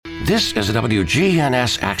This is the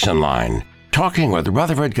WGNS Action Line, talking with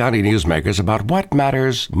Rutherford County newsmakers about what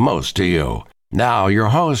matters most to you. Now, your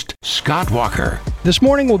host, Scott Walker. This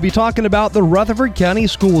morning, we'll be talking about the Rutherford County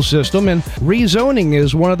school system, and rezoning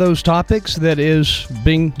is one of those topics that is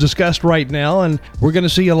being discussed right now, and we're going to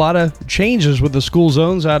see a lot of changes with the school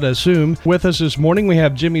zones, I'd assume. With us this morning, we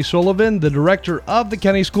have Jimmy Sullivan, the director of the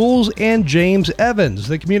county schools, and James Evans,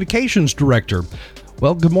 the communications director.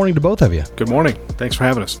 Well, good morning to both of you. Good morning. Thanks for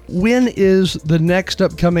having us. When is the next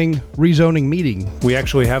upcoming rezoning meeting? We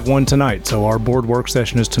actually have one tonight. So our board work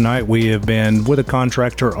session is tonight. We have been with a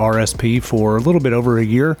contractor, RSP, for a little bit over a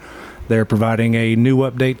year. They're providing a new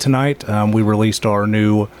update tonight. We released our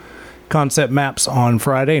new concept maps on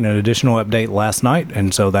Friday and an additional update last night.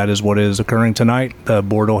 And so that is what is occurring tonight. The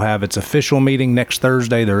board will have its official meeting next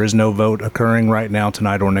Thursday. There is no vote occurring right now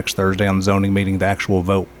tonight or next Thursday on the zoning meeting. The actual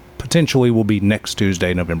vote potentially will be next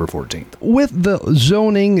Tuesday, November 14th. With the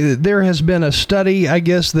zoning, there has been a study, I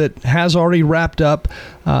guess, that has already wrapped up,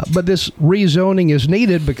 but this rezoning is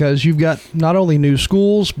needed because you've got not only new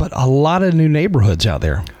schools, but a lot of new neighborhoods out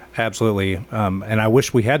there. Absolutely. And I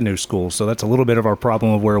wish we had new schools. So that's a little bit of our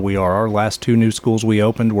problem of where we are. Our last two new schools we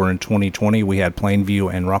opened were in 2020. We had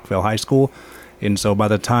Plainview and Rockville High School. And so by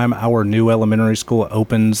the time our new elementary school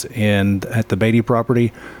opens at the Beatty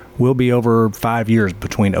property, we'll be over 5 years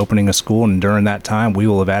between opening a school, and during that time, we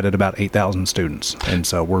will have added about 8,000 students. And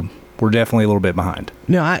so we're definitely a little bit behind.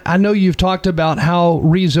 Now, I know you've talked about how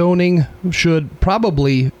rezoning should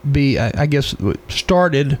probably be, I guess,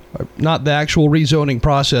 started, not the actual rezoning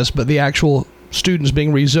process, but the actual students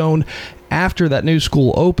being rezoned after that new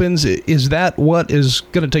school opens. Is that what is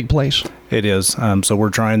going to take place? It is. So we're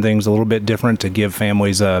trying things a little bit different to give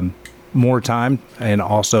families more time and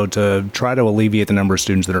also to try to alleviate the number of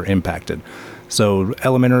students that are impacted. So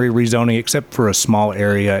elementary rezoning, except for a small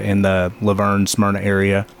area in the Laverne, Smyrna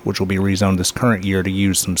area, which will be rezoned this current year to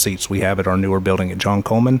use some seats we have at our newer building at John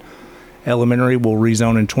Coleman. Elementary will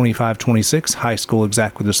rezone in 25-26, high school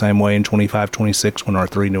exactly the same way in 25-26 when our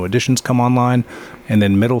three new additions come online, and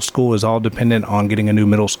then middle school is all dependent on getting a new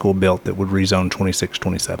middle school built that would rezone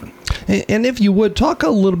 26-27. And if you would, talk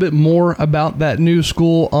a little bit more about that new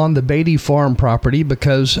school on the Beatty Farm property,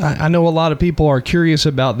 because I know a lot of people are curious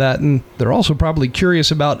about that, and they're also probably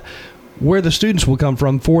curious about where the students will come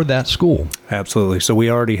from for that school. Absolutely. So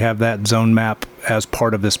we already have that zone map as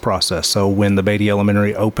part of this process. So when the Beatty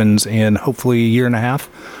Elementary opens in hopefully a year and a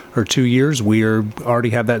half or 2 years, we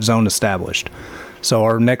already have that zone established. So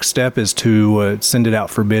our next step is to send it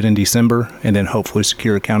out for bid in December and then hopefully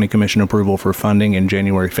secure county commission approval for funding in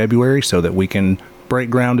January, February so that we can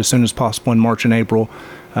break ground as soon as possible in March and April.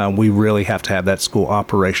 We really have to have that school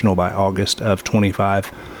operational by August of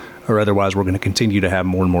 25. Or otherwise we're going to continue to have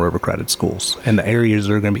more and more overcrowded schools. And the areas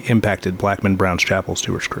that are going to be impacted, Blackman, Browns Chapel,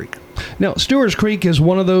 Stewart's Creek. Now, Stewart's Creek is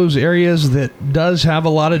one of those areas that does have a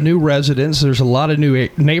lot of new residents. There's a lot of new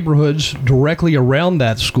neighborhoods directly around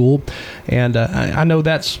that school. And I know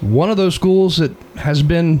that's one of those schools that has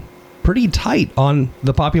been pretty tight on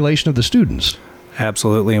the population of the students.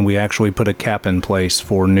 Absolutely, and we actually put a cap in place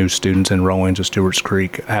for new students enrolling to Stewart's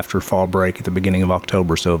Creek after fall break at the beginning of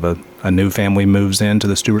October. So if a new family moves into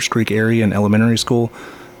the Stewart's Creek area in elementary school,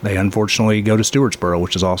 they unfortunately go to Stewartsboro,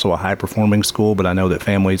 which is also a high-performing school, but I know that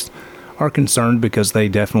families are concerned because they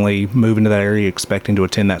definitely move into that area expecting to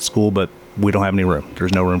attend that school, but we don't have any room.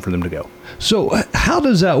 There's no room for them to go. So how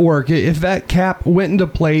does that work? If that cap went into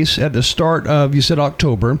place at the start of, you said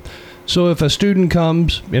October, so if a student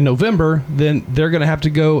comes in November, then they're going to have to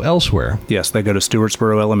go elsewhere. Yes, they go to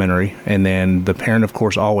Stewartsboro Elementary, and then the parent, of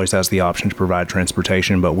course, always has the option to provide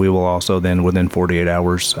transportation, but we will also then, within 48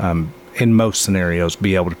 hours, in most scenarios,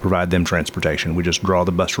 be able to provide them transportation. We just draw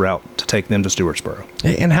the bus route to take them to Stewartsboro.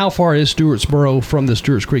 And how far is Stewartsboro from the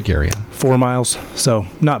Stewart's Creek area? 4 miles, so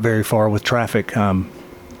not very far with traffic.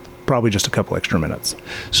 Probably just a couple extra minutes.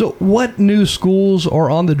 So what new schools are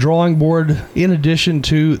on the drawing board in addition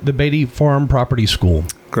to the Beatty Farm Property School?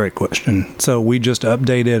 Great question. So we just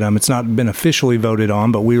updated, it's not been officially voted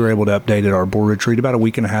on, but we were able to update at our board retreat about a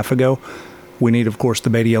week and a half ago. We need, of course, the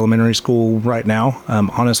Beatty Elementary School right now.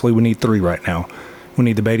 Honestly, we need 3 right now. We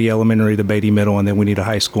need the Beatty Elementary, the Beatty Middle, and then we need a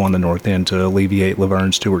high school on the north end to alleviate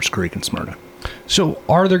Laverne, Stewart's Creek, and Smyrna. So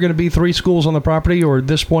are there going to be 3 schools on the property, or at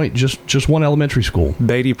this point just one elementary school?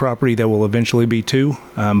 Beatty property, there will eventually be 2,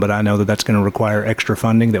 but I know that that's going to require extra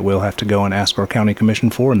funding that we'll have to go and ask our county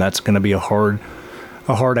commission for, and that's going to be a hard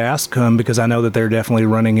ask because I know that they're definitely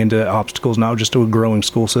running into obstacles, not just to a growing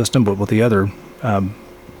school system, but with the other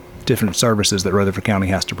different services that Rutherford County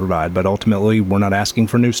has to provide. But ultimately, we're not asking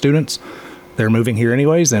for new students. they're moving here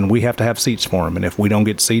anyways, and we have to have seats for them. And if we don't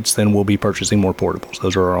get seats, then we'll be purchasing more portables.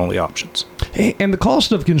 Those are our only options. And the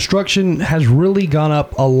cost of construction has really gone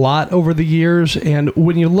up a lot over the years. And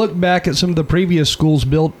when you look back at some of the previous schools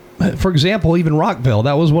built, for example, even Rockville,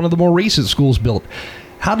 that was one of the more recent schools built.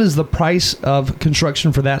 How does the price of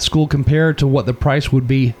construction for that school compare to what the price would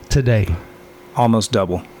be today? Almost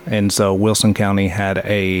double. And so Wilson County had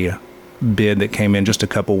a bid that came in just a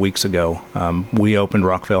couple weeks ago. We opened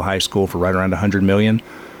Rockville High School for right around $100 million,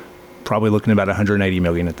 probably looking at about $180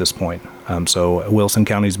 million at this point. So Wilson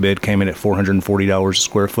County's bid came in at $440 a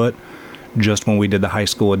square foot. Just when we did the high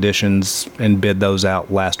school additions and bid those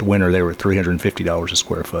out last winter, they were $350 a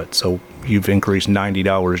square foot. So you've increased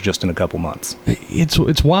 $90 just in a couple months.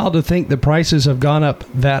 It's wild to think the prices have gone up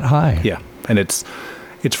that high. Yeah, and it's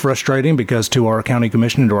frustrating because to our county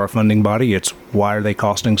commission and to our funding body, it's why are they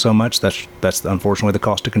costing so much? That's unfortunately the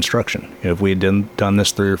cost of construction. If we had done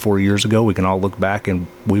this 3 or 4 years ago, we can all look back and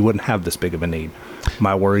we wouldn't have this big of a need.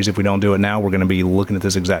 My worry is if we don't do it now, we're going to be looking at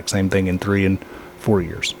this exact same thing in 3 and 4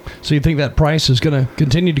 years. So you think that price is going to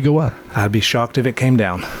continue to go up? I'd be shocked if it came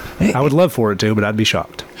down. I would love for it to, but I'd be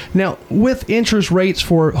shocked. Now, with interest rates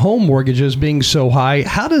for home mortgages being so high,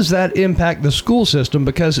 how does that impact the school system?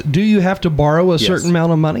 Because do you have to borrow a certain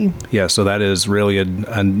amount of money? Yeah, so that is really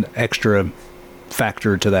an extra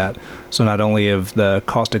factor to that. So not only have the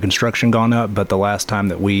cost of construction gone up, but the last time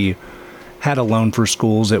that we had a loan for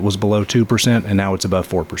schools, it was below 2%, and now it's above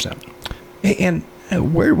 4%. And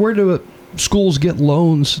where do schools get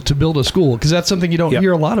loans to build a school? Because that's something you don't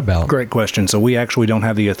hear a lot about. Great question. So we actually don't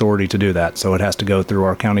have the authority to do that. So it has to go through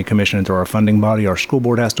our county commission and through our funding body. Our school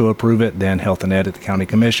board has to approve it, then health and ed at the county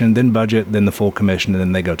commission, then budget, then the full commission, and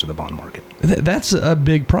then they go to the bond market. That's a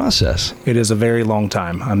big process. It is a very long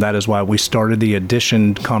time. That is why we started the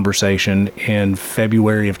addition conversation in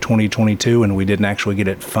February of 2022, and we didn't actually get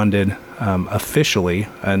it funded officially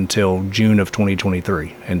until June of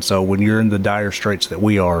 2023. And so when you're in the dire straits that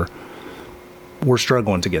we are, we're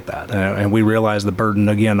struggling to get that. And we realize the burden,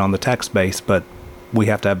 again, on the tax base, but we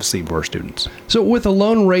have to have a seat for our students. So with a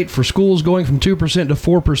loan rate for schools going from 2% to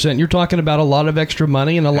 4%, you're talking about a lot of extra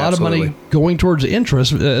money and a lot of money going towards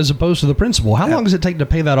interest as opposed to the principal. How long does it take to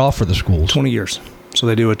pay that off for the schools? 20 years. So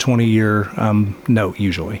they do a 20-year note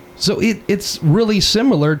usually. So it's really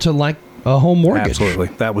similar to like a home mortgage. Absolutely.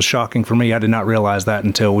 That was shocking for me. I did not realize that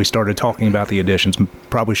until we started talking about the additions.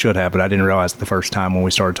 Probably should have, but I didn't realize it the first time when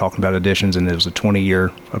we started talking about additions, and it was a 20-year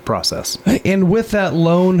process. And with that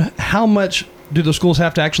loan, how much do the schools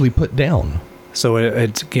have to actually put down? So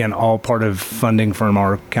it's, again, all part of funding from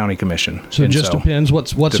our county commission. So it just depends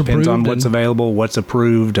what's approved? Depends on what's available, what's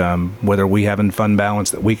approved, whether we have in fund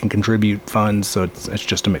balance that we can contribute funds. So it's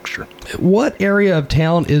just a mixture. What area of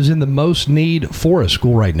town is in the most need for a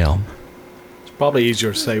school right now? Probably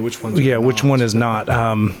easier to say which one's which one is not.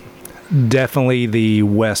 Definitely the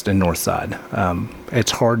west and north side. It's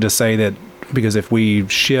hard to say that because if we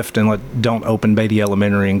shift and don't open Beatty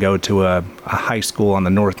Elementary and go to a high school on the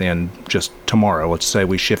north end just tomorrow, let's say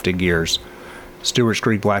we shifted gears, Stewart's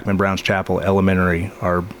Creek, Blackman, Browns Chapel Elementary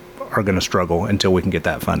are going to struggle until we can get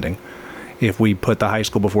that funding. If we put the high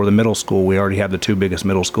school before the middle school, we already have the 2 biggest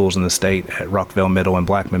middle schools in the state at Rockville Middle and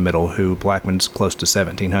Blackman Middle, who Blackman's close to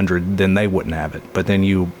 1,700, then they wouldn't have it. But then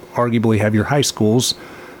you arguably have your high schools,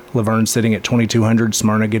 Laverne sitting at 2,200,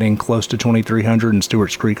 Smyrna getting close to 2,300, and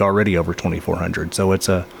Stewart's Creek already over 2,400. So it's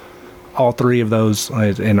all 3 of those.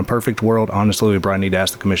 In a perfect world, honestly, we probably need to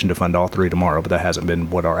ask the commission to fund all 3 tomorrow, but that hasn't been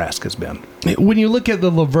what our ask has been. When you look at the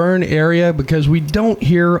Laverne area, because we don't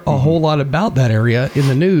hear a whole lot about that area in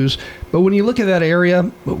the news, but when you look at that area,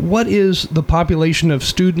 what is the population of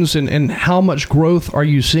students and how much growth are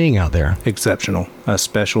you seeing out there? Exceptional,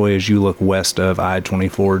 especially as you look west of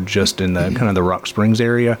I-24, just in the kind of the Rock Springs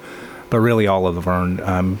area, but really all of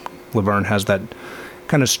Laverne. Laverne has that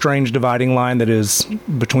kind of strange dividing line that is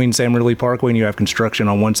between Sam Ridley Parkway, and you have construction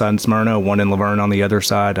on one side in Smyrna, one in Laverne on the other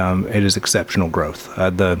side. It is exceptional growth.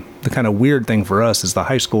 The kind of weird thing for us is the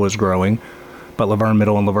high school is growing, but Laverne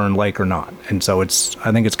Middle and Laverne Lake are not. And so I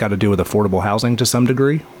think it's got to do with affordable housing to some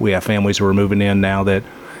degree. We have families who are moving in now that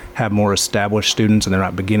have more established students and they're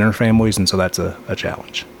not beginner families, and so that's a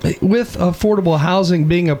challenge. With affordable housing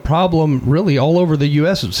being a problem really all over the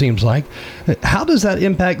U.S., it seems like, how does that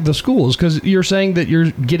impact the schools? Because you're saying that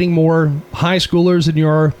you're getting more high schoolers than you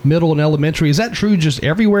are middle and elementary. Is that true just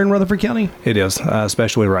everywhere in Rutherford County? It is,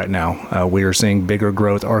 especially right now. We are seeing bigger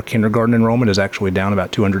growth. Our kindergarten enrollment is actually down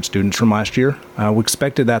about 200 students from last year. We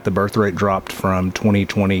expected that. The birth rate dropped from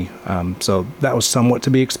 2020, so that was somewhat to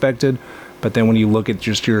be expected. But then when you look at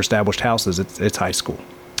just your established houses, it's high school.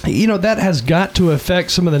 That has got to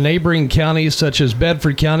affect some of the neighboring counties, such as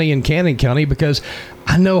Bedford County and Cannon County, because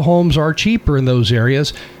I know homes are cheaper in those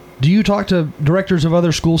areas. Do you talk to directors of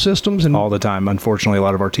other school systems? All the time. Unfortunately, a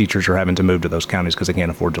lot of our teachers are having to move to those counties because they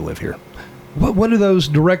can't afford to live here. What do those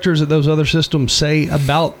directors at those other systems say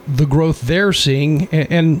about the growth they're seeing?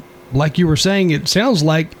 And like you were saying, it sounds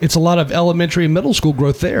like it's a lot of elementary and middle school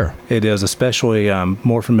growth there. It is, especially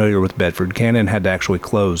more familiar with Bedford. Cannon had to actually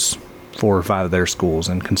close 4 or 5 of their schools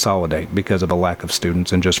and consolidate because of a lack of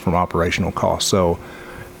students and just from operational costs. So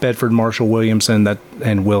Bedford, Marshall, Williamson,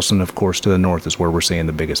 and Wilson, of course, to the north is where we're seeing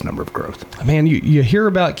the biggest number of growth. Man, you hear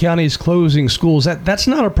about counties closing schools. That's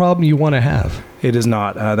not a problem you want to have. It is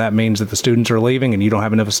not. That means that the students are leaving and you don't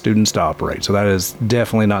have enough students to operate. So that is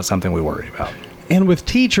definitely not something we worry about. And with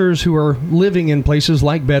teachers who are living in places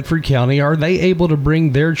like Bedford County, are they able to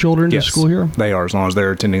bring their children to school here? They are, as long as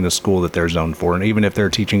they're attending the school that they're zoned for. And even if they're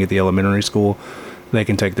teaching at the elementary school, they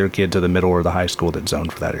can take their kid to the middle or the high school that's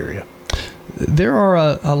zoned for that area. There are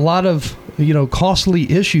a lot of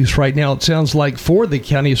costly issues right now, it sounds like, for the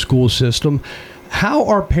county school system. How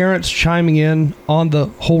are parents chiming in on the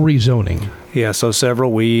whole rezoning? Yeah, so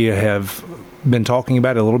several. We have been talking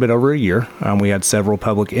about it a little bit over a year. We had several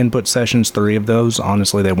public input sessions, 3 of those.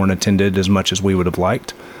 Honestly, they weren't attended as much as we would have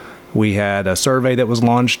liked. We had a survey that was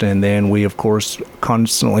launched, and then we, of course,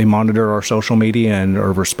 constantly monitor our social media and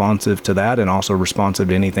are responsive to that, and also responsive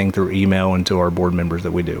to anything through email and to our board members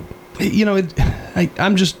that we do.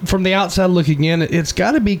 I'm just, from the outside looking in, it's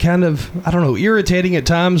got to be kind of, irritating at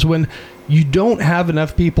times when you don't have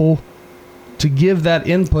enough people to give that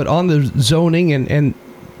input on the zoning and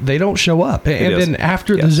they don't show up. And then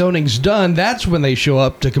after the zoning's done, that's when they show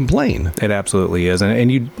up to complain. It absolutely is.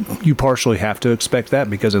 And you partially have to expect that,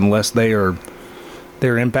 because unless they're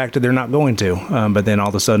impacted, they're not going to. But then all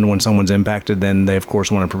of a sudden when someone's impacted, then they, of course,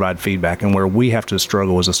 want to provide feedback. And where we have to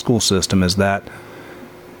struggle as a school system is that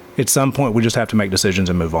at some point we just have to make decisions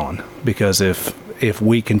and move on. Because if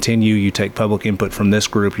we continue, you take public input from this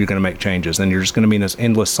group, you're going to make changes. And you're just going to be in this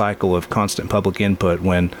endless cycle of constant public input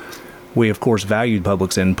when we, of course, valued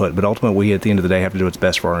public's input, but ultimately we, at the end of the day, have to do what's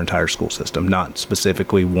best for our entire school system, not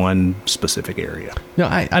specifically one specific area.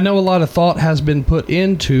 I know a lot of thought has been put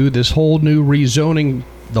into this whole new rezoning,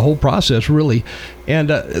 the whole process, really. And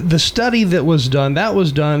the study that was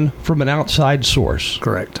done from an outside source.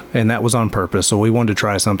 Correct. And that was on purpose. So we wanted to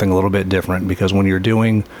try something a little bit different, because when you're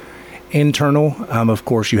doing internal, of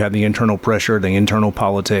course, you have the internal pressure, the internal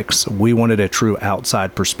politics. We wanted a true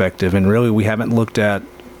outside perspective. And really, we haven't looked at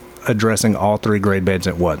addressing all 3 grade beds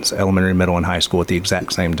at once, elementary, middle, and high school at the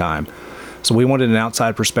exact same time. So we wanted an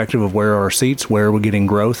outside perspective of where are our seats, where are we getting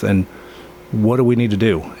growth, and what do we need to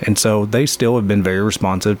do? And so they still have been very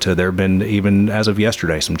responsive to, there have been, even as of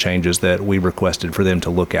yesterday, some changes that we requested for them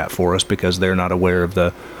to look at for us, because they're not aware of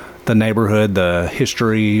the neighborhood, the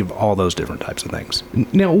history, all those different types of things.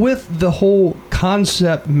 Now, with the whole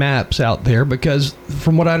concept maps out there, because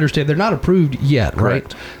from what I understand, they're not approved yet,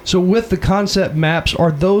 Correct. Right? So with the concept maps, are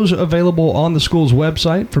those available on the school's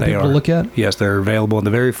website for people to look at? Yes, they're available. And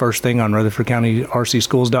the very first thing on Rutherford County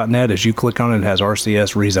RCschools.net, as you click on it, it has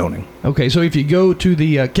RCS rezoning. Okay, so if you go to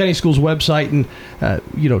the county schools website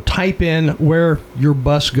and type in where your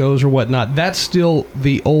bus goes or whatnot, that's still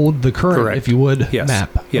the current, Correct. If you would, Yes.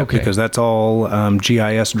 map. Yeah, okay. Because that's all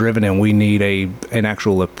GIS driven, and we need an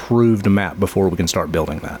actual approved map before we can start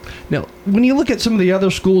building that. Now, when you look at some of the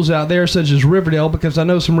other schools out there, such as Riverdale, because I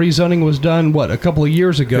know some rezoning was done, a couple of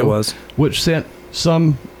years ago? It was. Which sent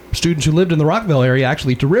some students who lived in the Rockville area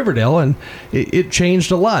actually to Riverdale, and it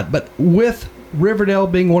changed a lot. But with Riverdale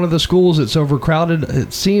being one of the schools that's overcrowded,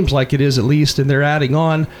 it seems like it is, at least, and they're adding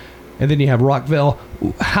on, and then you have Rockville.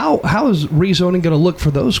 How is rezoning going to look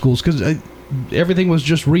for those schools? Because everything was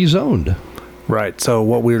just rezoned. Right. So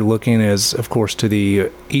what we're looking is, of course, to the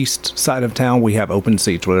east side of town, we have open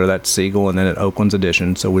seats, whether that's Siegel and then at Oakland's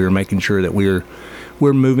Addition. So we were making sure that we're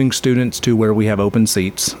moving students to where we have open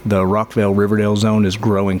seats. The Rockville Riverdale zone is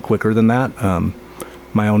growing quicker than that.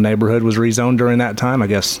 My own neighborhood was rezoned during that time, I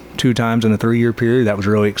guess 2 times in a 3-year period. That was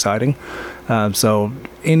really exciting. So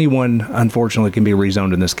anyone, unfortunately, can be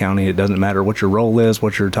rezoned in this county. It doesn't matter what your role is,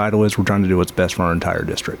 what your title is. We're trying to do what's best for our entire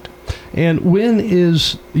district. And when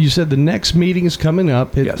is, you said the next meeting is coming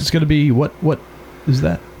up. Yes. It's going to be, what is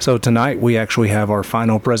that? So tonight we actually have our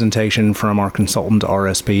final presentation from our consultant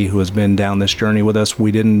RSP, who has been down this journey with us.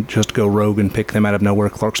 We didn't just go rogue and pick them out of nowhere.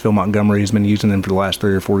 Clarksville Montgomery has been using them for the last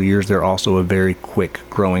 3 or 4 years. They're also a very quick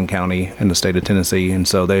growing county in the state of Tennessee. And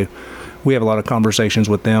so we have a lot of conversations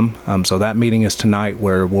with them. So that meeting is tonight,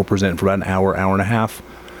 where we'll present for about an hour and a half.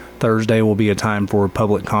 Thursday will be a time for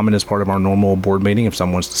public comment as part of our normal board meeting. If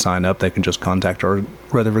someone wants to sign up, they can just contact our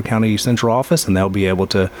Rutherford County Central Office, and they'll be able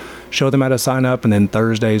to show them how to sign up. And then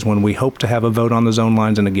Thursdays when we hope to have a vote on the zone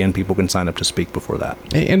lines, and again, people can sign up to speak before that.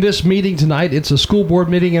 In this meeting tonight, it's a school board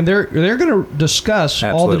meeting, and they're going to discuss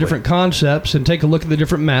all the different concepts and take a look at the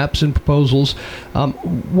different maps and proposals.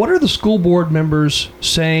 What are the school board members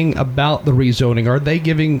saying about the rezoning? Are they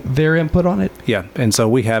giving their input on it? Yeah, and so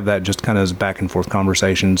we have that just kind of as back and forth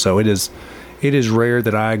conversation. So it is rare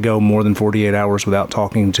that I go more than 48 hours without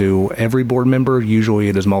talking to every board member. Usually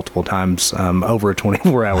it is multiple times over a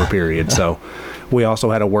 24-hour period. So we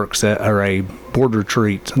also had a a board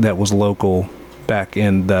retreat that was local back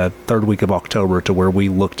in the third week of October to where we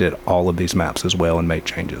looked at all of these maps as well and made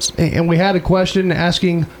changes. And we had a question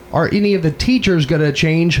asking, are any of the teachers going to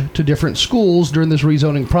change to different schools during this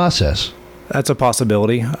rezoning process? That's a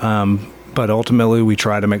possibility. But ultimately, we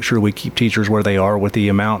try to make sure we keep teachers where they are with the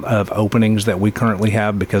amount of openings that we currently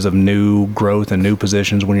have because of new growth and new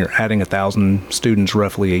positions. When you're adding 1,000 students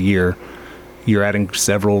roughly a year, you're adding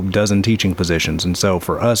several dozen teaching positions. And so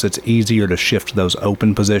for us, it's easier to shift those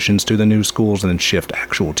open positions to the new schools and then shift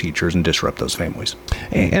actual teachers and disrupt those families.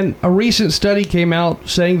 And a recent study came out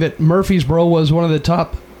saying that Murfreesboro was one of the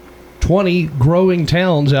top 20 growing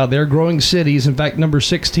towns out there, growing cities. In fact, number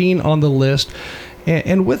 16 on the list.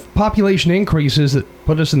 And with population increases that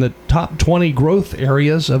put us in the top 20 growth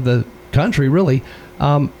areas of the country, really,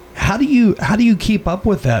 how do you keep up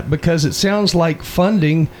with that? Because it sounds like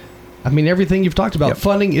funding, I mean, everything you've talked about,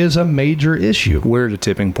 funding is a major issue. We're at a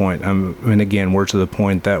tipping point. And again, we're to the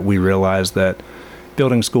point that we realize that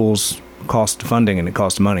building schools cost funding and it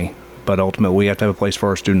costs money. But ultimately, we have to have a place for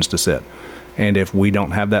our students to sit. And if we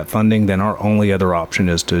don't have that funding, then our only other option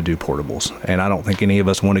is to do portables. And I don't think any of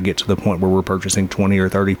us want to get to the point where we're purchasing 20 or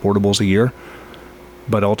 30 portables a year.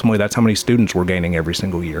 But ultimately, that's how many students we're gaining every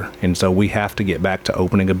single year. And so we have to get back to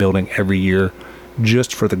opening a building every year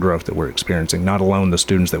just for the growth that we're experiencing, not alone the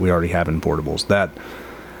students that we already have in portables.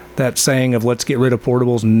 That saying of let's get rid of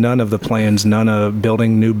portables, none of the plans, none of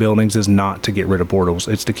building new buildings is not to get rid of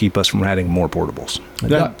portables. It's to keep us from adding more portables.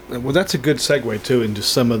 That's a good segue, too, into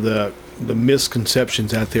some of the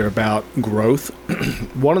misconceptions out there about growth.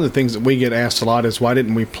 One of the things that we get asked a lot is, why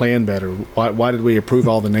didn't we plan better? Why did we approve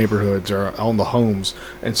all the neighborhoods or on the homes?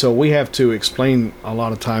 And so we have to explain a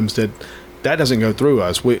lot of times that doesn't go through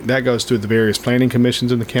us. That goes through the various planning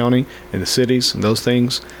commissions in the county and the cities and those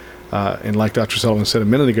things. And like Dr. Sullivan said a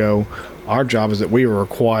minute ago, our job is that we are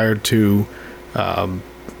required to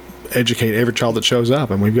educate every child that shows up,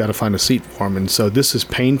 and we've got to find a seat for them. And so this is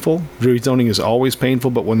painful. Rezoning is always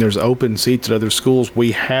painful, but when there's open seats at other schools,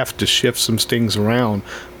 we have to shift some things around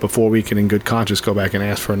before we can, in good conscience, go back and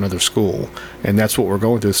ask for another school. And that's what we're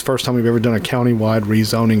going through. It's the first time we've ever done a county-wide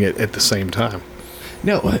rezoning at the same time.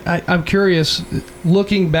 Now, I'm curious,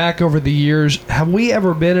 looking back over the years, have we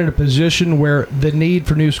ever been in a position where the need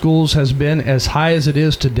for new schools has been as high as it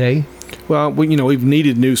is today? Well, we've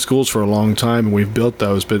needed new schools for a long time, and we've built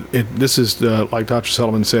those. But this is, like Dr.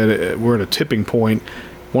 Sullivan said, we're at a tipping point.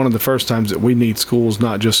 One of the first times that we need schools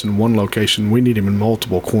not just in one location, we need them in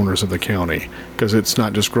multiple corners of the county, because it's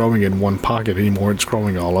not just growing in one pocket anymore, it's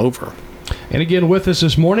growing all over. And again, with us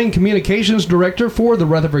this morning, Communications Director for the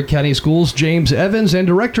Rutherford County Schools, James Evans, and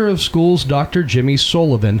Director of Schools, Dr. Jimmy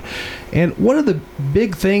Sullivan. And one of the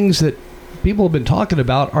big things that people have been talking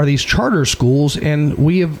about are these charter schools, and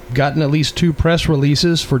we have gotten at least 2 press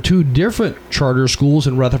releases for 2 different charter schools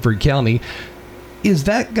in Rutherford County. Is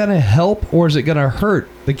that going to help, or is it going to hurt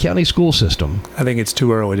the county school system? I think it's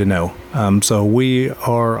too early to know. So we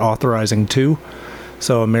are authorizing 2.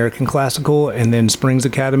 So American Classical and then Springs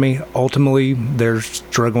Academy, ultimately, they're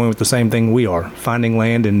struggling with the same thing we are, finding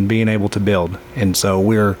land and being able to build. And so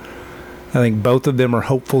I think both of them are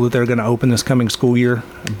hopeful that they're going to open this coming school year,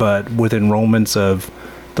 but with enrollments of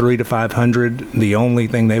 300 to 500, the only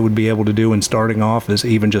thing they would be able to do in starting off is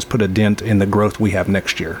even just put a dent in the growth we have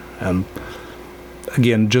next year.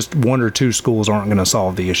 Again, just 1 or 2 schools aren't going to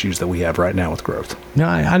solve the issues that we have right now with growth. Now,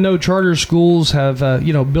 I know charter schools have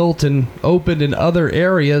built and opened in other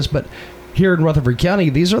areas, but here in Rutherford County,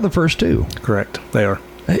 these are the first 2. Correct, they are.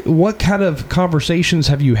 What kind of conversations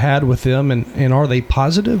have you had with them, and are they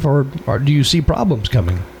positive, or do you see problems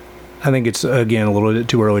coming? I think it's, again, a little bit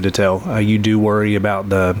too early to tell. You do worry about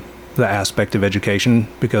the aspect of education,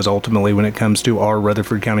 because ultimately when it comes to our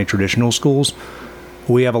Rutherford County traditional schools,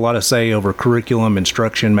 we have a lot of say over curriculum,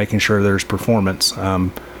 instruction, making sure there's performance.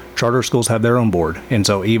 Charter schools have their own board, and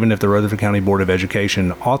so even if the Rutherford County Board of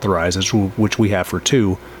Education authorizes, which we have for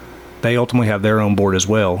 2, they ultimately have their own board as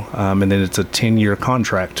well, and then it's a 10-year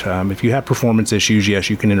contract. If you have performance issues, yes,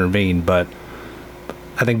 you can intervene, but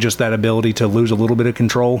I think just that ability to lose a little bit of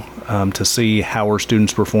control, to see how our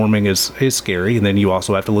students performing is scary. And then you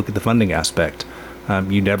also have to look at the funding aspect.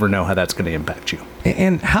 You never know how that's going to impact you.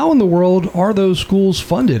 And how in the world are those schools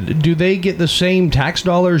funded? Do they get the same tax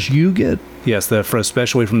dollars you get? Yes,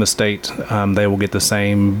 especially from the state, they will get the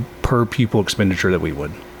same per pupil expenditure that we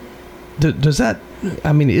would. Is that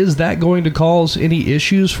going to cause any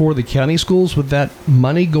issues for the county schools with that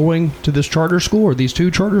money going to this charter school or these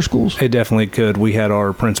two charter schools? It definitely could. We had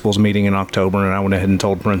our principals meeting in October, and I went ahead and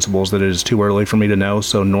told principals that it is too early for me to know.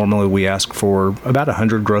 So normally we ask for about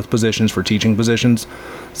 100 growth positions for teaching positions.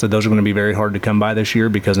 So those are going to be very hard to come by this year,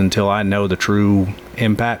 because until I know the true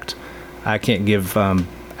impact, I can't give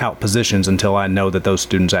out positions until I know that those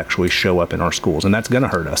students actually show up in our schools, and that's going to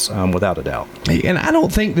hurt us without a doubt. And I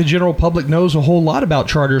don't think the general public knows a whole lot about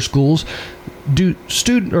charter schools. Do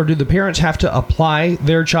the parents have to apply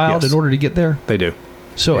their child in order to get there? They do.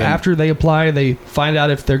 So after they apply, they find out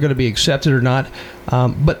if they're going to be accepted or not.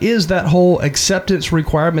 But is that whole acceptance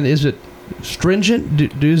requirement, is it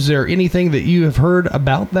stringent? Is there anything that you have heard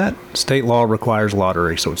about that? State law requires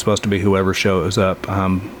lottery, so it's supposed to be whoever shows up.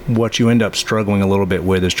 What you end up struggling a little bit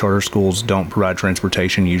with is charter schools don't provide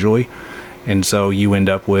transportation usually, and so you end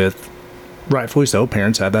up with, rightfully so,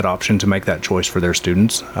 parents have that option to make that choice for their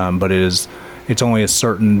students, but it's only a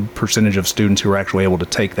certain percentage of students who are actually able to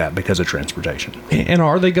take that because of transportation. And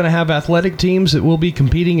are they going to have athletic teams that will be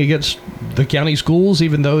competing against the county schools,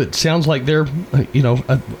 even though it sounds like they're,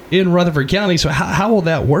 in Rutherford County? So how will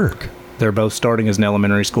that work? They're both starting as an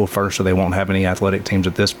elementary school first, so they won't have any athletic teams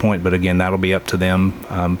at this point. But again, that'll be up to them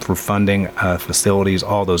for funding, facilities,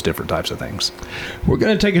 all those different types of things. We're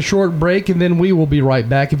going to take a short break, and then we will be right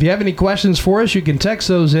back. If you have any questions for us, you can text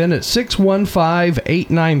those in at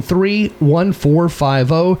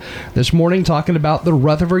 615-893-1450. This morning, talking about the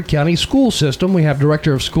Rutherford County School System, we have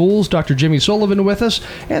Director of Schools, Dr. Jimmy Sullivan, with us,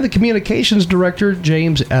 and the Communications Director,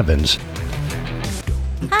 James Evans.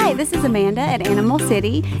 Hi, this is Amanda at Animal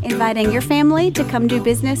City, inviting your family to come do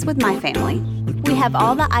business with my family. We have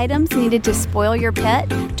all the items needed to spoil your pet,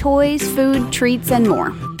 toys, food, treats, and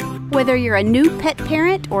more. Whether you're a new pet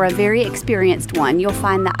parent or a very experienced one, you'll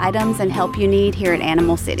find the items and help you need here at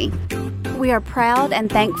Animal City. We are proud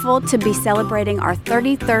and thankful to be celebrating our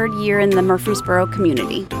 33rd year in the Murfreesboro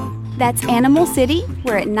community. That's Animal City.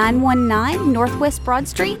 We're at 919 Northwest Broad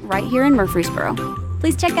Street, right here in Murfreesboro.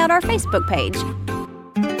 Please check out our Facebook page.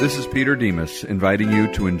 This is Peter Demas, inviting you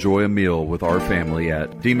to enjoy a meal with our family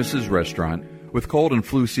at Demas's Restaurant. With cold and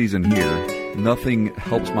flu season here, nothing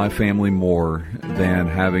helps my family more than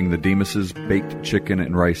having the Demas's baked chicken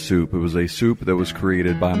and rice soup. It was a soup that was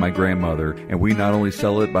created by my grandmother, and we not only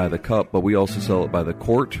sell it by the cup, but we also sell it by the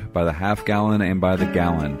quart, by the half gallon, and by the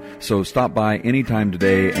gallon. So stop by anytime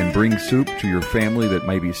today and bring soup to your family that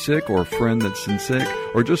may be sick, or a friend that's sick,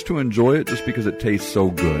 or just to enjoy it just because it tastes so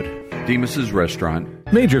good. Demas's Restaurant.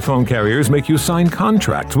 Major phone carriers make you sign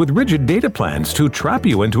contracts with rigid data plans to trap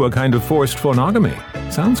you into a kind of forced phonogamy.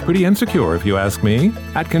 Sounds pretty insecure if you ask me.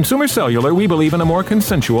 At Consumer Cellular, we believe in a more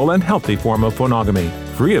consensual and healthy form of phonogamy,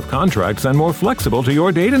 free of contracts and more flexible to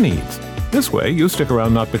your data needs. This way, you stick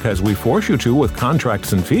around not because we force you to with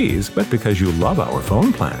contracts and fees, but because you love our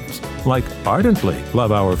phone plans. Like ardently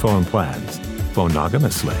love our phone plans.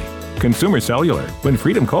 Phonogamously. Consumer Cellular. When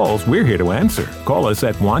freedom calls, we're here to answer. Call us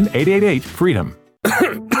at 1-888-FREEDOM.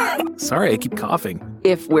 Sorry, I keep coughing.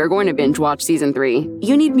 If we're going to binge watch season 3,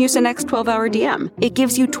 you need Mucinex 12-Hour DM. It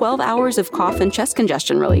gives you 12 hours of cough and chest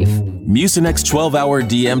congestion relief. Mucinex 12-Hour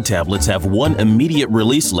DM tablets have one immediate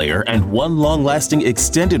release layer and one long-lasting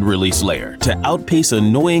extended release layer to outpace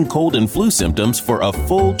annoying cold and flu symptoms for a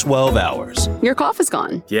full 12 hours. Your cough is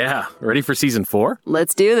gone. Yeah, ready for season 4?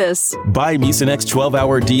 Let's do this. Buy Mucinex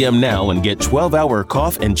 12-Hour DM now and get 12-hour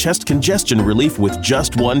cough and chest congestion relief with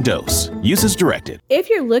just one dose. Use as directed. If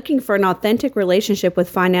you're looking for an authentic relationship with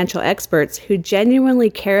financial experts who genuinely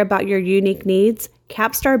care about your unique needs,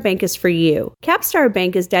 Capstar Bank is for you. Capstar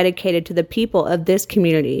Bank is dedicated to the people of this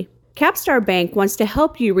community. Capstar Bank wants to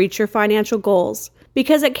help you reach your financial goals.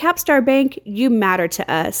 Because at Capstar Bank, you matter to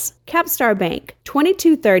us. Capstar Bank,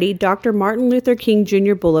 2230 Dr. Martin Luther King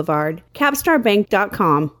Jr. Boulevard,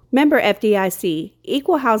 capstarbank.com. Member FDIC,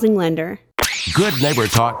 Equal Housing Lender. Good Neighbor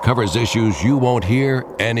Talk covers issues you won't hear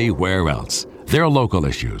anywhere else. They're local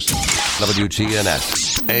issues.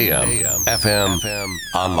 WGNS, AM, FM,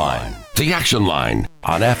 online. The Action Line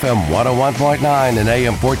on FM 101.9 and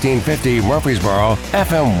AM 1450 Murfreesboro,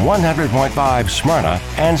 FM 100.5 Smyrna,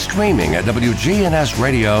 and streaming at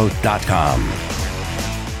WGNSradio.com.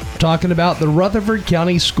 talking about the Rutherford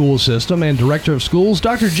County School System, and Director of Schools,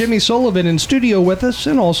 Dr. Jimmy Sullivan, in studio with us,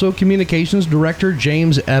 and also Communications Director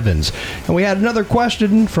James Evans. And we had another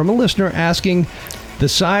question from a listener asking the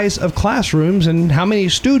size of classrooms and how many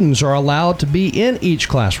students are allowed to be in each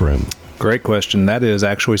classroom. Great question. That is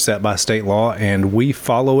actually set by state law, and we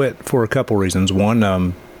follow it for a couple reasons.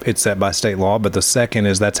 One, it's set by state law, but the second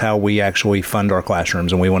is that's how we actually fund our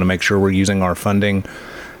classrooms, and we want to make sure we're using our funding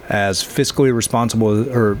as fiscally responsible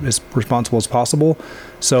or as responsible as possible.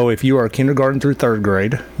 So if you are kindergarten through third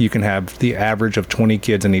grade, you can have the average of 20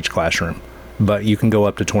 kids in each classroom, but you can go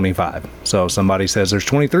up to 25. So if somebody says there's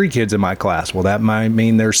 23 kids in my class, well, that might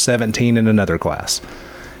mean there's 17 in another class.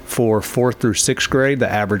 For 4th through 6th grade,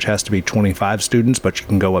 the average has to be 25 students, but you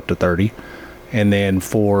can go up to 30. And then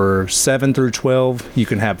for 7 through 12, you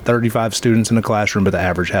can have 35 students in a classroom, but the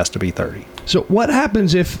average has to be 30. So what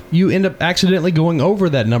happens if you end up accidentally going over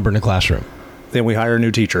that number in a classroom? Then we hire a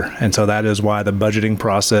new teacher. And so that is why the budgeting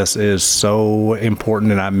process is so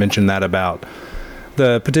important. And I mentioned that about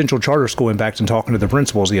the potential charter school impact and talking to the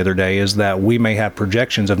principals the other day, is that we may have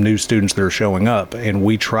projections of new students that are showing up, and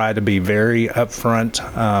we try to be very upfront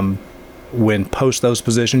when post those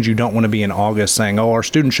positions. You don't want to be in August saying, oh, our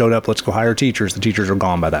students showed up, let's go hire teachers. The teachers are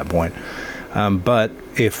gone by that point. But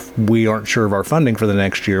if we aren't sure of our funding for the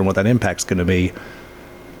next year and what that impact's going to be,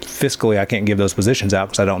 fiscally, I can't give those positions out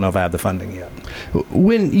because I don't know if I have the funding yet.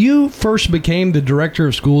 When you first became the director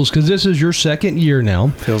of schools, because this is your second year now.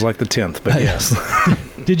 Feels like the 10th, but yes.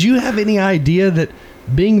 Did you have any idea that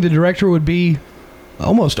being the director would be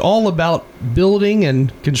almost all about building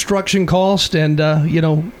and construction cost and,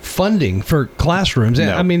 funding for classrooms?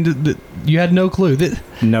 No. I mean, you had no clue.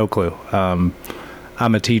 No clue.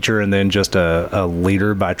 I'm a teacher and then just a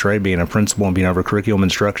leader by trade, being a principal and being over curriculum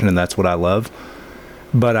instruction, and that's what I love.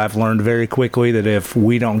 But I've learned very quickly that if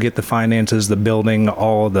we don't get the finances, the building,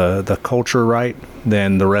 all the culture right,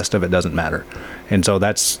 then the rest of it doesn't matter. And so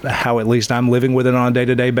that's how at least I'm living with it on a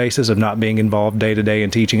day-to-day basis of not being involved day-to-day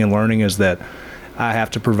in teaching and learning, is that I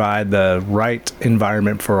have to provide the right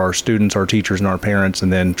environment for our students, our teachers, and our parents,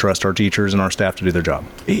 and then trust our teachers and our staff to do their job.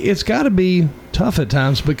 It's got to be tough at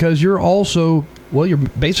times because you're also, you're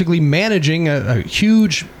basically managing a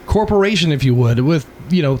huge corporation, if you would, with,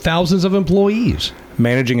 thousands of employees.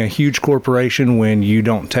 Managing a huge corporation when you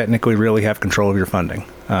don't technically really have control of your funding.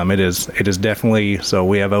 It is definitely, so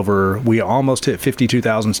we almost hit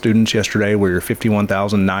 52,000 students yesterday. We're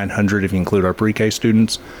 51,900 if you include our pre-K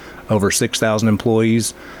students, over 6,000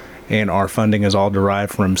 employees, and our funding is all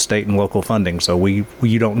derived from state and local funding. So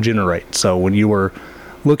you don't generate. So when you were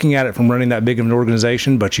looking at it from running that big of an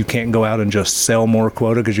organization, but you can't go out and just sell more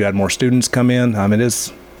quota because you had more students come in, it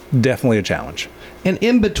is definitely a challenge. And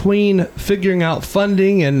in between figuring out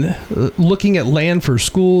funding and looking at land for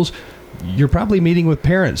schools, you're probably meeting with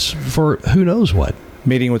parents for who knows what.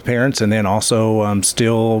 Meeting with parents, and then also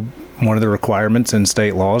still one of the requirements in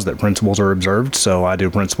state laws that principals are observed. So I do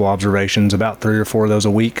principal observations, about 3 or 4 of those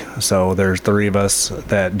a week. So there's 3 of us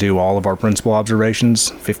that do all of our principal observations,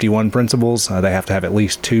 51 principals. They have to have at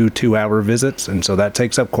least 2 2-hour visits. And so that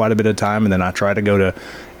takes up quite a bit of time. And then I try to go to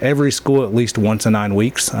every school at least once in 9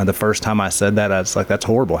 weeks. The first time I said that, I was like, that's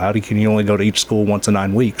horrible. Can you only go to each school once in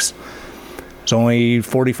 9 weeks? It's only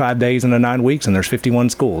 45 days in the 9 weeks, and there's 51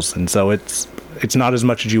 schools. And so it's not as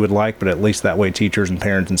much as you would like, but at least that way teachers and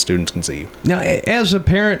parents and students can see you. Now, as a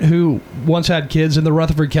parent who once had kids in the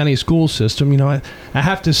Rutherford County school system, I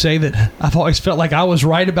have to say that I've always felt like I was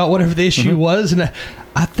right about whatever the issue was, and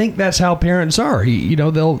I think that's how parents are.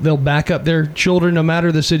 They'll back up their children no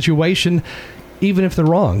matter the situation, even if they're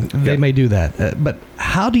wrong. They may do that. But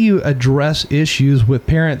how do you address issues with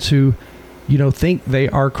parents who think they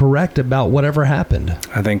are correct about whatever happened?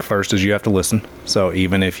 I think first is you have to listen. So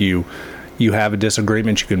even if you have a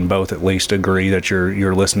disagreement, you can both at least agree that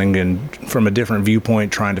you're listening and from a different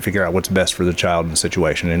viewpoint, trying to figure out what's best for the child in the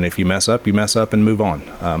situation. And if you mess up and move on.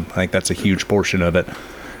 I think that's a huge portion of it.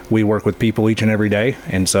 We work with people each and every day,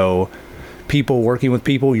 and so people working with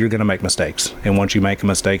people, you're going to make mistakes. And once you make a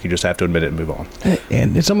mistake, you just have to admit it and move on.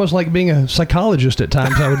 And it's almost like being a psychologist at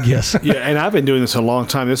times, I would guess. Yeah, and I've been doing this a long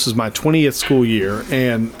time. This is my 20th school year,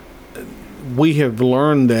 and we have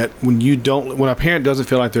learned that when a parent doesn't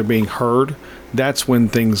feel like they're being heard, that's when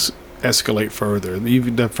things escalate further.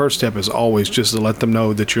 The first step is always just to let them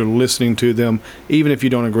know that you're listening to them, even if you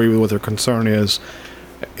don't agree with what their concern is,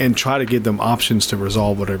 and try to give them options to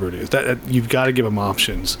resolve whatever it is. That you've got to give them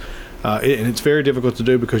options. And it's very difficult to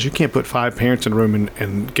do because you can't put 5 parents in a room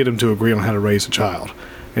and get them to agree on how to raise a child.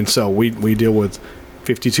 And so we deal with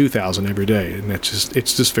 52,000 every day, and it's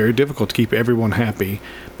just very difficult to keep everyone happy.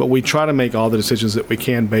 But we try to make all the decisions that we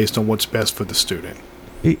can based on what's best for the student.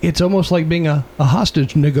 It's almost like being a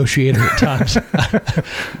hostage negotiator at times.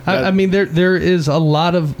 I mean, there is a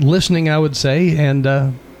lot of listening, I would say,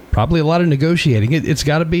 and probably a lot of negotiating. It's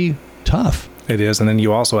got to be tough. It is, and then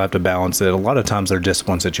you also have to balance it. A lot of times there are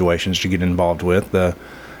discipline situations you get involved with. The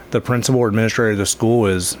principal or administrator of the school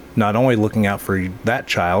is not only looking out for that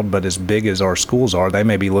child, but as big as our schools are, they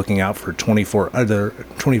may be looking out for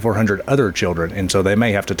 2,400 other children. And so they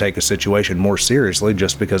may have to take a situation more seriously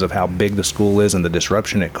just because of how big the school is and the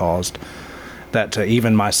disruption it caused. That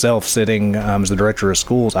even myself sitting as the director of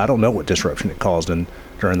schools, I don't know what disruption it caused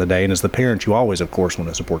during the day. And as the parent, you always, of course, want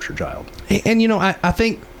to support your child. And, I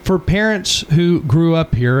think for parents who grew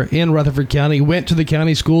up here in Rutherford County, went to the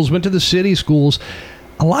county schools, went to the city schools,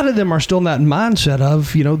 a lot of them are still in that mindset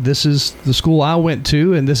of, this is the school I went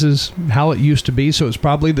to and this is how it used to be. So it's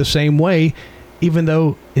probably the same way, even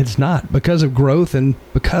though it's not, because of growth and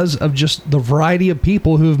because of just the variety of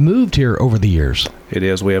people who have moved here over the years. It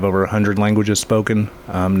is. We have over 100 languages spoken.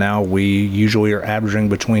 Now we usually are averaging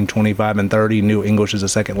between 25 and 30 new English as a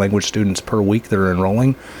second language students per week that are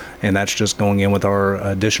enrolling. And that's just going in with our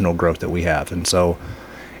additional growth that we have. And so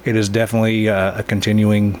it is definitely a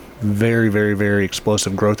continuing, very, very, very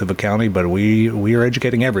explosive growth of a county, but we are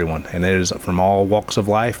educating everyone, and it is from all walks of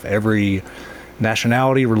life, every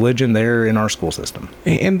nationality, religion there in our school system.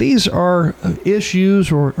 And these are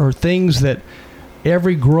issues or things that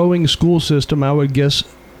every growing school system, I would guess,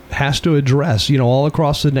 has to address, all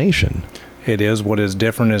across the nation. It is. What is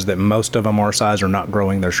different is that most of them our size are not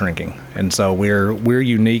growing, they're shrinking. And so we're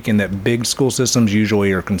unique in that big school systems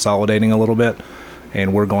usually are consolidating a little bit,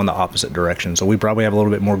 and we're going the opposite direction. So we probably have a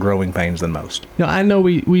little bit more growing pains than most. Now, I know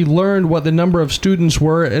we learned what the number of students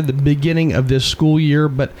were at the beginning of this school year,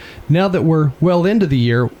 but now that we're well into the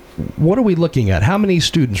year, what are we looking at? How many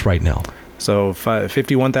students right now? So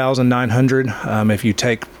 51,900. If you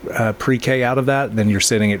take pre-K out of that, then you're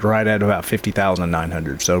sitting at right at about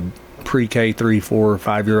 50,900. So pre-K, 3, 4,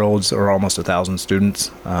 5-year-olds are almost 1,000 students.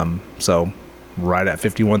 So right at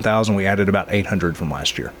 51,000, we added about 800 from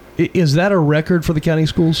last year. Is that a record for the county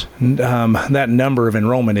schools? That number of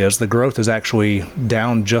enrollment is. The growth is actually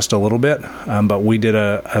down just a little bit, but we did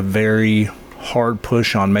a very hard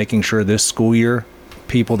push on making sure this school year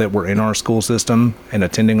people that were in our school system and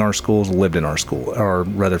attending our schools lived in our school, our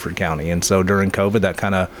Rutherford County. And so during COVID, that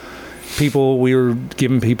kind of we were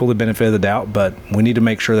giving people the benefit of the doubt, but we need to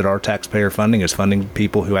make sure that our taxpayer funding is funding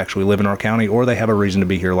people who actually live in our county, or they have a reason to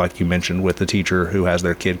be here, like you mentioned, with the teacher who has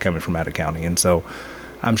their kid coming from out of county. And so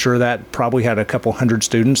I'm sure that probably had a couple hundred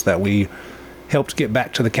students that we helped get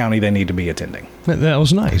back to the county they need to be attending. That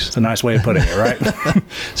was nice. It's a nice way of putting it, right?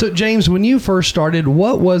 So, James, when you first started,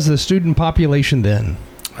 what was the student population then?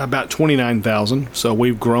 About 29,000. So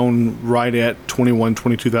we've grown right at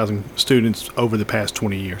 22,000 students over the past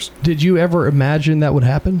 20 years. Did you ever imagine that would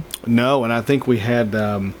happen? No, and I think we had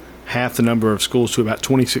half the number of schools to about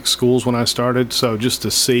 26 schools when I started. So just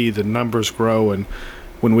to see the numbers grow, and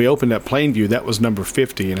when we opened at Plainview, that was number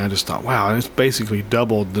 50, and I just thought, wow, it's basically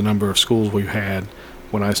doubled the number of schools we've had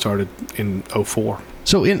when I started in 04.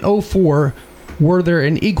 So in 04, were there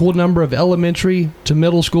an equal number of elementary to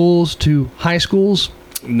middle schools to high schools?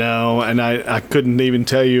 No, and I couldn't even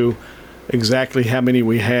tell you exactly how many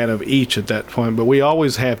we had of each at that point, but we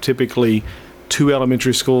always have typically 2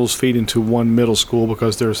 elementary schools feed into 1 middle school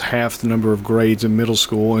because there's half the number of grades in middle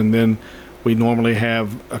school, and then we normally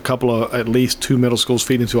have at least 2 middle schools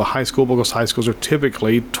feed into a high school because high schools are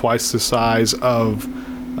typically twice the size of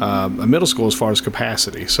a middle school as far as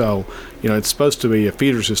capacity. So, it's supposed to be a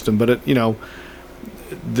feeder system, but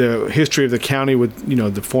the history of the county with,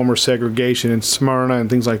 the former segregation in Smyrna and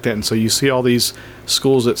things like that. And so you see all these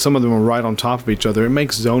schools that some of them are right on top of each other. It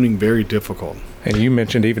makes zoning very difficult. And you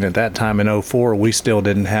mentioned even at that time in 04, we still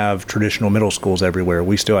didn't have traditional middle schools everywhere.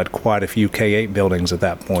 We still had quite a few K-8 buildings at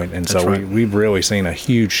that point. And so we've really seen a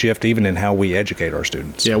huge shift even in how we educate our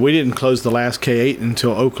students. Yeah, we didn't close the last K-8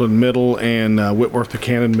 until Oakland Middle and Whitworth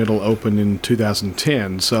Buchanan Middle opened in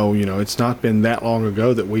 2010. So, it's not been that long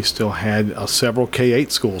ago that we still had several K-8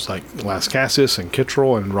 schools like Lascassas and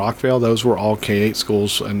Kittrell and Rockville. Those were all K-8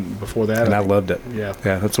 schools. And before that, and I loved it. Yeah,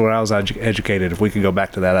 that's where I was educated. If we could go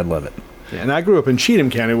back to that, I'd love it. Yeah, and I grew up in Cheatham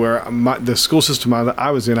County where the school system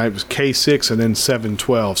I was in, I was K-6 and then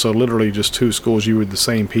 7-12. So literally just 2 schools, you were the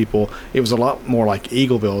same people. It was a lot more like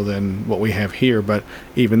Eagleville than what we have here. But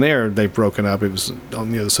even there, they've broken up. It was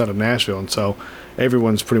on the other side of Nashville. And so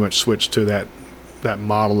everyone's pretty much switched to that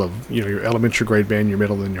model of, your elementary grade band, your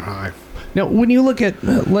middle, and your high. Now, when you look at,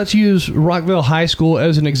 let's use Rockville High School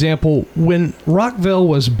as an example. When Rockville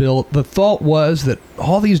was built, the thought was that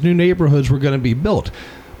all these new neighborhoods were going to be built.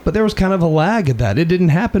 but there was kind of a lag at that. It didn't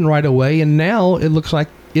happen right away, and now it looks like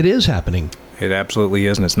it is happening. It absolutely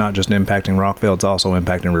is, and it's not just impacting Rockville, it's also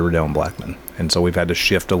impacting Riverdale and Blackman. And so we've had to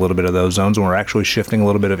shift a little bit of those zones, and we're actually shifting a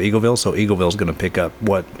little bit of Eagleville, so Eagleville's going to pick up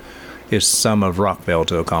what is some of Rockville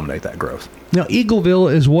to accommodate that growth. Now,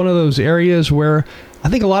 Eagleville is one of those areas where I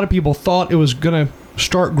think a lot of people thought it was going to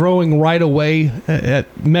start growing right away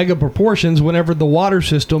at mega proportions whenever the water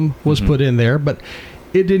system was put in there, but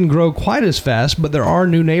it didn't grow quite as fast, but there are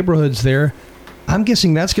new neighborhoods there. I'm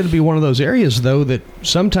guessing that's going to be one of those areas, though, that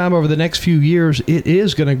sometime over the next few years, it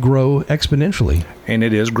is going to grow exponentially. And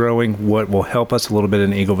it is growing. What will help us a little bit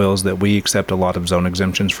in Eagleville is that we accept a lot of zone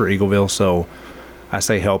exemptions for Eagleville. So I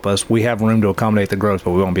say help us. We have room to accommodate the growth,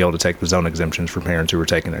 but we won't be able to take the zone exemptions for parents who are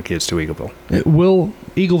taking their kids to Eagleville. Will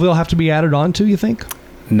Eagleville have to be added on to, you think?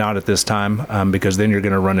 Not at this time, because then you're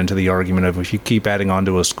going to run into the argument of if you keep adding on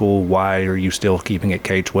to a school, why are you still keeping it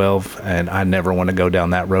K-12? And I never want to go down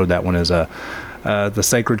that road. That one is the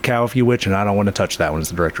sacred cow, if you wish, and I don't want to touch that one as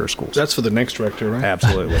the director of schools. That's for the next director, right?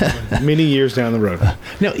 Absolutely. Many years down the road.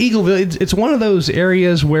 Now, Eagleville, it's one of those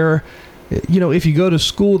areas where, if you go to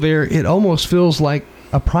school there, it almost feels like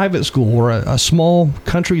a private school or a small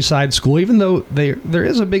countryside school. Even though there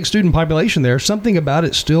is a big student population there, something about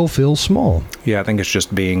it still feels small. Yeah, I think it's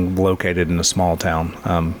just being located in a small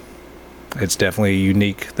town. It's definitely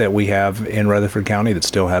unique that we have in Rutherford County that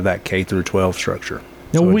still have that K through 12 structure.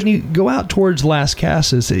 Now, So when you go out towards Las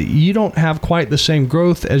Casas, you don't have quite the same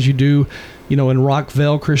growth as you do, in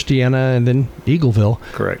Rockville, Christiana, and then Eagleville.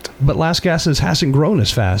 Correct. But Las Casas hasn't grown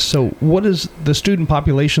as fast. So what does the student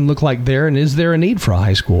population look like there, and is there a need for a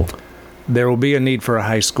high school? There will be a need for a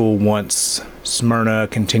high school once Smyrna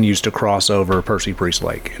continues to cross over Percy Priest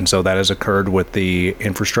Lake. And so that has occurred with the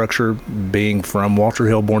infrastructure. Being from Walter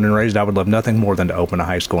Hill, born and raised, I would love nothing more than to open a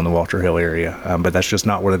high school in the Walter Hill area. But that's just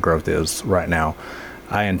not where the growth is right now.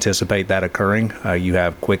 I anticipate that occurring. You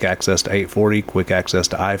have quick access to 840, quick access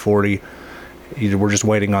to I-40. We're just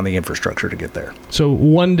waiting on the infrastructure to get there. So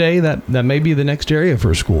one day that may be the next area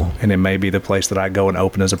for a school. And it may be the place that I go and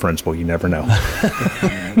open as a principal. You never know.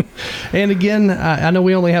 And again, I know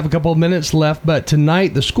we only have a couple of minutes left, but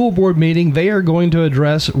tonight, the school board meeting, they are going to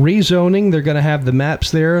address rezoning. They're going to have the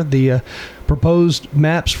maps there, the proposed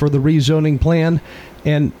maps for the rezoning plan.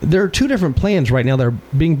 And there are two different plans right now that are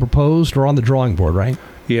being proposed or on the drawing board, right?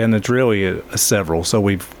 Yeah, and it's really several. So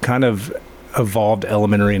we've kind of evolved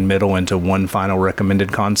elementary and middle into one final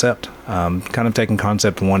recommended concept. Kind of taking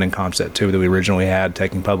concept 1 and concept 2 that we originally had,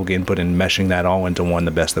 taking public input and meshing that all into one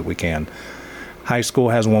the best that we can. High school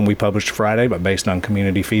has one we published Friday, but based on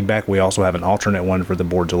community feedback, we also have an alternate one for the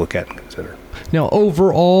board to look at and consider. Now,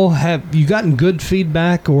 overall, have you gotten good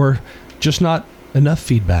feedback or just not enough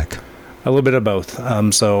feedback? A little bit of both.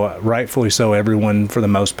 So rightfully so, everyone for the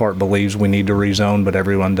most part believes we need to rezone, but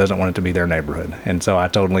everyone doesn't want it to be their neighborhood. And so I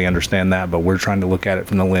totally understand that, but we're trying to look at it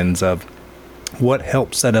from the lens of what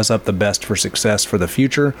helps set us up the best for success for the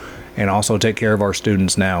future and also take care of our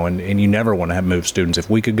students now. And you never want to have moved students. If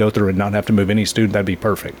we could go through and not have to move any student, that'd be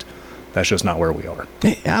perfect. That's just not where we are.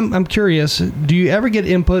 I'm curious, do you ever get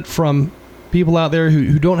input from people out there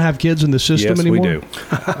who don't have kids in the system anymore? Yes,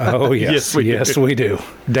 we do. Oh, yes. Yes, we do.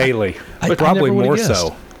 Daily. Probably more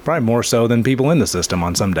so. Probably more so than people in the system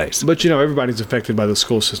on some days. But, everybody's affected by the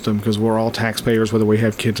school system because we're all taxpayers, whether we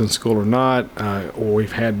have kids in school or not, or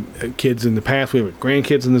we've had kids in the past. We have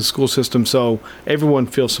grandkids in the school system. So everyone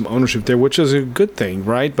feels some ownership there, which is a good thing,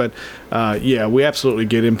 right? But, we absolutely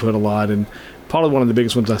get input a lot. And probably one of the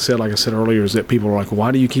biggest ones like I said earlier, is that people are like,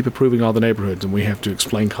 why do you keep approving all the neighborhoods? And we have to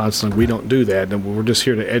explain constantly, we don't do that. And we're just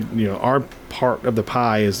here to, our part of the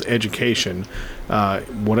pie is education.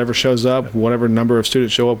 Whatever shows up, whatever number of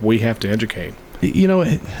students show up, we have to educate.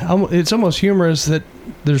 It's almost humorous that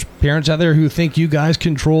there's parents out there who think you guys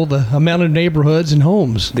control the amount of neighborhoods and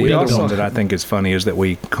homes. The other one that I think is funny is that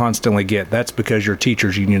we constantly get, that's because your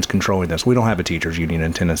teachers union's controlling this. We don't have a teachers union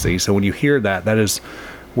in Tennessee. So when you hear that is,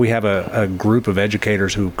 we have a group of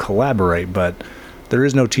educators who collaborate, but there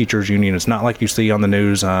is no teachers union. It's not like you see on the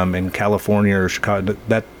news in California or Chicago.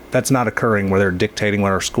 That's not occurring where they're dictating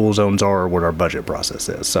what our school zones are or what our budget process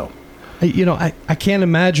is. So, I can't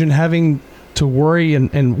imagine having to worry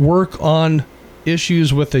and work on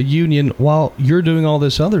issues with a union while you're doing all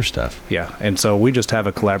this other stuff. Yeah, and so we just have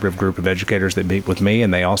a collaborative group of educators that meet with me,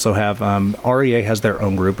 and they also have, REA has their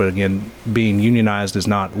own group, but again, being unionized is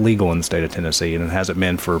not legal in the state of Tennessee, and it hasn't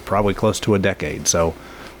been for probably close to a decade, so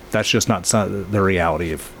that's just not the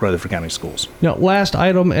reality of Rutherford County schools. Now, last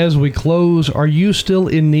item as we close, are you still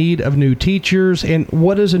in need of new teachers, and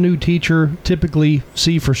what does a new teacher typically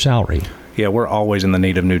see for salary? Yeah, we're always in the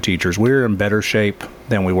need of new teachers. We're in better shape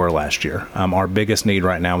than we were last year. Our biggest need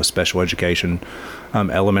right now is special education,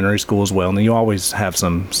 elementary school as well, and you always have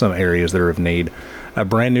some areas that are of need. A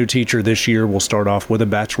brand new teacher this year will start off with a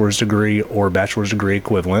bachelor's degree or bachelor's degree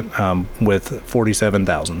equivalent with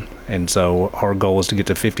 $47,000. And so our goal is to get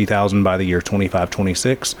to $50,000 by the year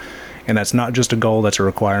 25-26. And that's not just a goal, that's a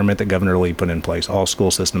requirement that Governor Lee put in place. All school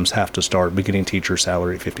systems have to start beginning teacher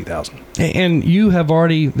salary at $50,000. And you have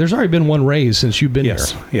there's already been one raise since you've been here.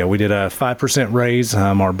 Yeah, we did a 5% raise.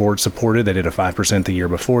 Our board supported. They did a 5% the year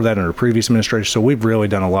before that under previous administration. So we've really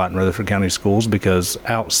done a lot in Rutherford County schools, because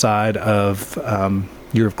outside of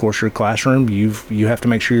your classroom, you have to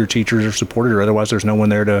make sure your teachers are supported, or otherwise there's no one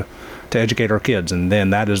there to educate our kids. And then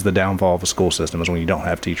that is the downfall of a school system, is when you don't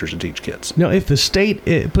have teachers to teach kids. Now, if the state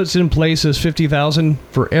puts in place this $50,000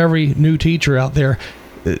 for every new teacher out there,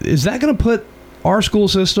 is that going to put our school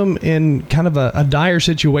system in kind of a dire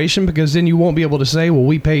situation? Because then you won't be able to say, well,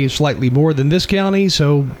 we pay slightly more than this county,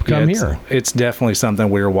 so come here. It's definitely something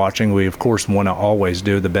we're watching. We, of course, want to always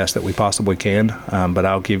do the best that we possibly can. But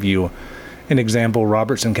I'll give you an example.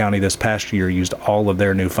 Robertson County this past year used all of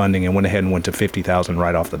their new funding and went ahead and went to $50,000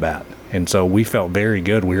 right off the bat. And so we felt very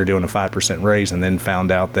good. We were doing a 5% raise, and then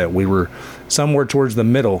found out that we were somewhere towards the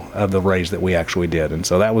middle of the raise that we actually did. And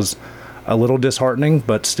so that was a little disheartening,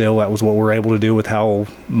 but still that was what we're able to do with how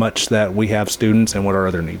much that we have students and what our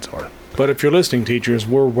other needs are. But if you're listening, teachers,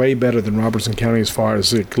 we're way better than Robertson County as far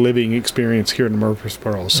as the living experience here in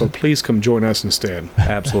Murfreesboro. So please come join us instead.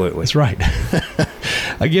 Absolutely. That's right.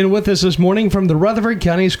 Again, with us this morning from the Rutherford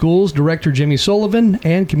County Schools, Director Jimmy Sullivan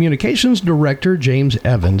and Communications Director James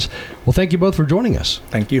Evans. Well, thank you both for joining us.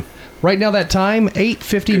 Thank you. Right now, that time,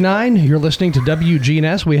 8:59. You're listening to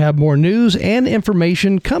WGNS. We have more news and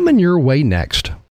information coming your way next.